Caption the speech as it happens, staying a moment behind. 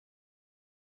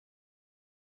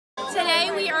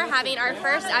Today we are having our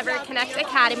first ever Connect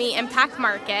Academy Impact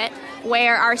Market,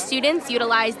 where our students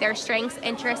utilize their strengths,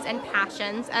 interests, and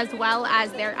passions, as well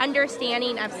as their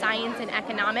understanding of science and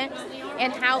economics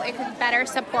and how it could better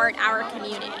support our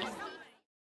community.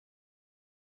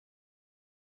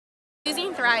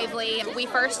 Using Thrively, we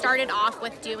first started off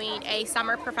with doing a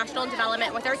summer professional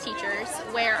development with our teachers,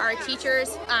 where our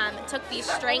teachers took these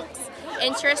strengths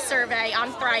interest survey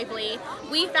on Thrively.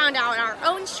 We found out our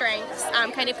own strengths,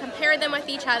 kind of compare them with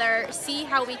each other, see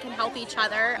how we can help each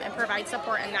other and provide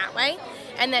support in that way.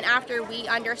 And then after we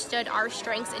understood our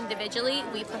strengths individually,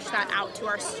 we pushed that out to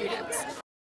our students.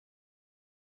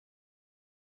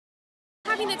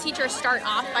 Having the teachers start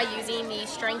off by using the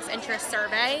strengths interest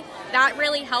survey, that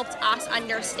really helped us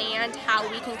understand how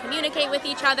we can communicate with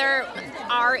each other,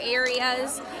 our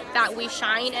areas that we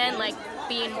shine in, like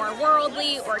being more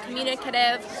worldly or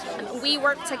communicative. We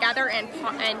work together and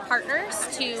partners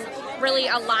to really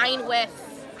align with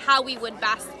how we would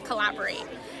best collaborate.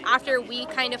 After we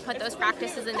kind of put those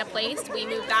practices into place, we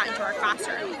moved that into our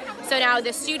classroom. So now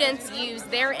the students use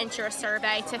their interest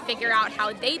survey to figure out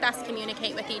how they best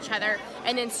communicate with each other,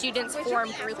 and then students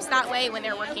form groups that way when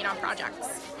they're working on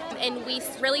projects. And we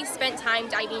really spent time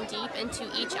diving deep into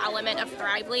each element of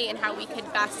Thrively and how we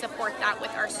could best support that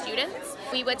with our students.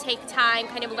 We would take time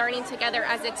kind of learning together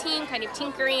as a team, kind of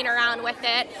tinkering around with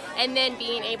it, and then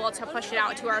being able to push it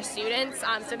out to our students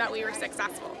so that we were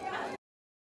successful.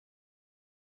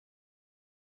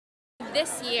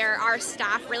 This year, our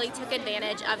staff really took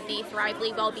advantage of the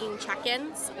Thrively Wellbeing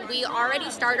Check-ins. We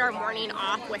already start our morning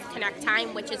off with Connect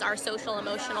Time, which is our social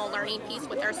emotional learning piece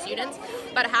with our students,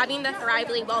 but having the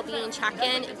Thrively Wellbeing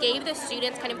Check-in gave the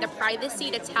students kind of the privacy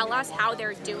to tell us how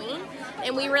they're doing,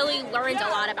 and we really learned a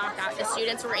lot about that. The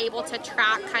students were able to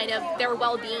track kind of their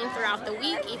well-being throughout the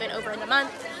week, even over the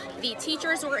month. The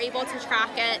teachers were able to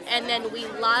track it, and then we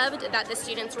loved that the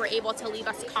students were able to leave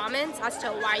us comments as to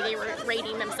why they were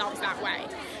rating themselves that way.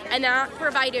 And that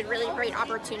provided really great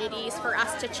opportunities for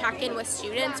us to check in with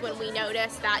students when we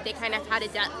noticed that they kind of had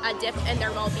a dip in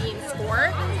their well-being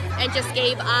score, and just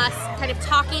gave us kind of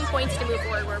talking points to move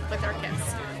forward with our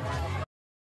kids.